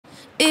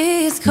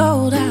It's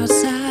cold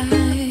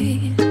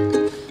outside,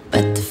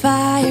 but the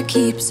fire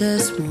keeps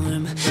us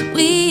warm.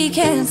 We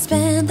can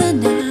spend the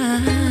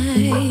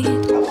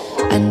night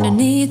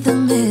underneath the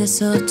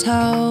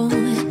mistletoe.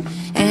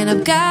 And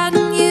I've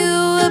gotten you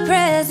a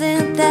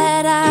present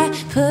that I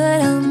put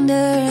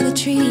under the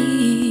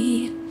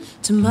tree.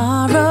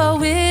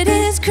 Tomorrow it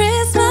is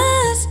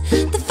Christmas,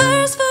 the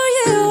first for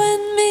you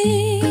and me.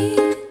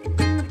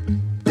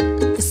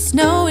 The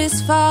snow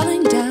is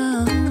falling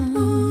down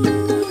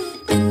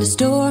and the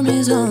storm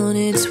is on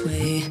its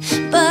way.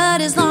 But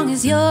as long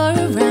as you're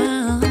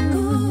around,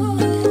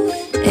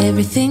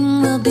 everything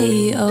will be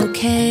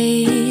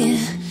okay.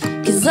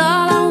 'Cause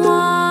all I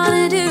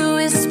wanna do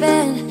is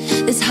spend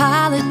this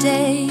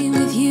holiday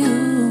with you.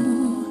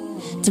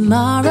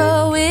 Tomorrow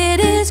it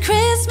is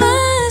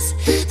Christmas,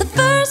 the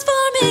first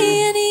for me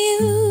and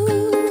you.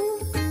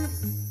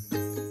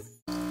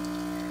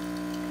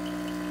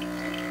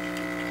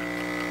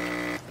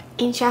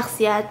 این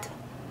شخصیت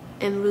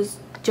امروز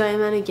جای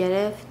منو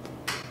گرفت.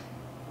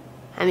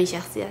 همین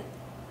شخصیت.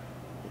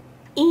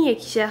 این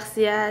یکی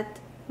شخصیت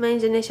من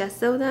اینجا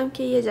نشسته بودم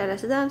که یه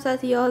جلسه دارم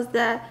ساعت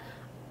 11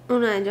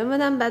 اونو انجام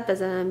بدم بعد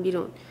بزنم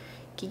بیرون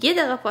که یه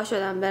دقیقه پا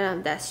شدم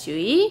برم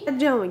دستشویی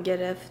جامو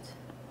گرفت.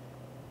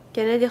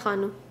 کندی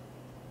خانوم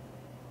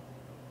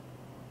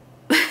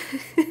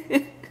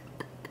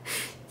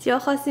جا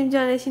خواستیم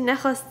جانشین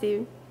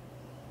نخواستیم.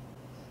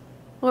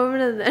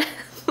 قربونت برم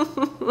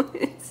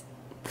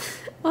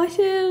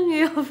عاشق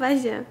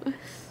قیافشم.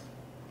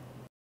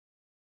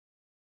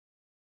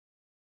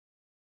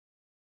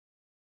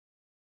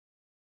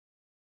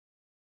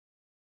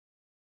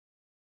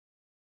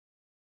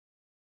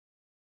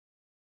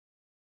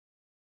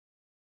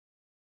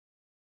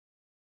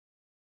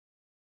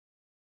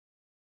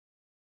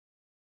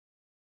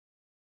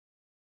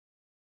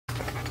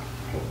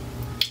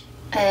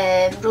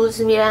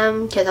 امروز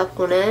میرم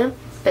کتابخونه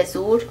به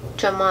زور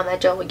چون محمد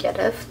جامو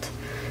گرفت.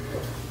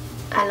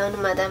 الان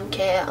اومدم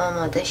که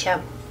آماده شم.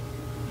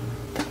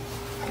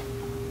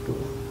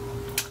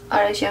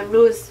 آرش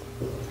امروز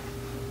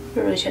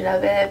روش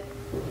لب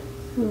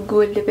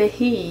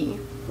گلبهی،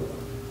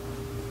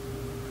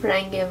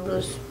 رنگ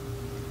امروز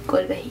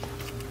گلبهی.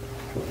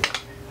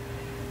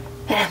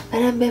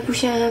 برم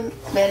بپوشم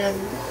برم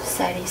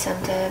سریع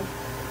سمت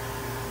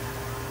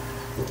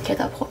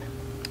کتابخونه.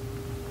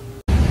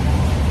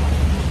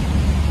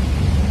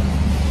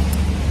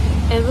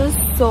 امروز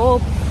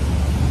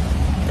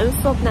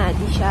صبح نه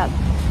دیشب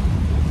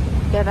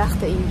به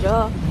وقت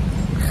اینجا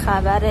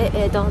خبر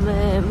اعدام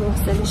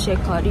محسن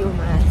شکاری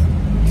اومد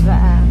و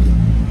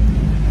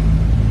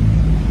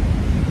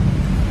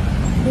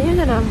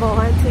نمیدونم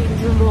واقعا تو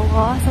اینجور موقع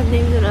اصلا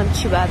نمیدونم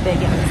چی باید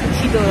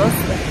بگم، چی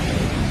درسته.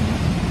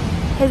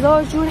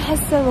 هزار جور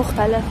حس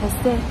مختلف،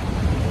 حس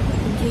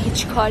اینکه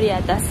هیچ کاری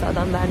از دست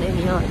آدم بر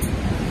نمیاد،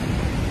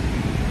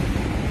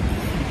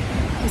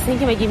 حس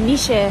اینکه مگه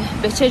میشه،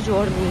 به چه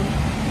جرمی.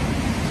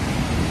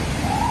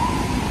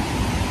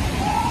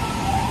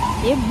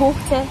 یه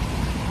بحت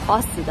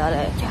خاصی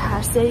داره که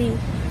هر سری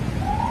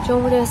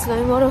جمهوری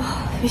اسلامی ما رو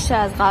بیشتر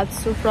از قبل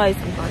سورپرایز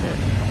میکنه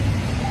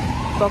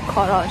با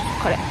کاراش،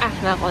 کار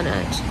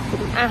احمقانه‌اش.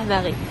 کدوم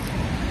احمقی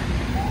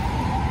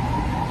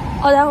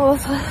آدم رو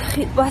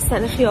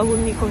بستن خیابون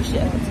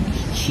میکشه؟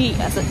 چی؟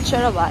 اصلا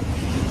چرا باید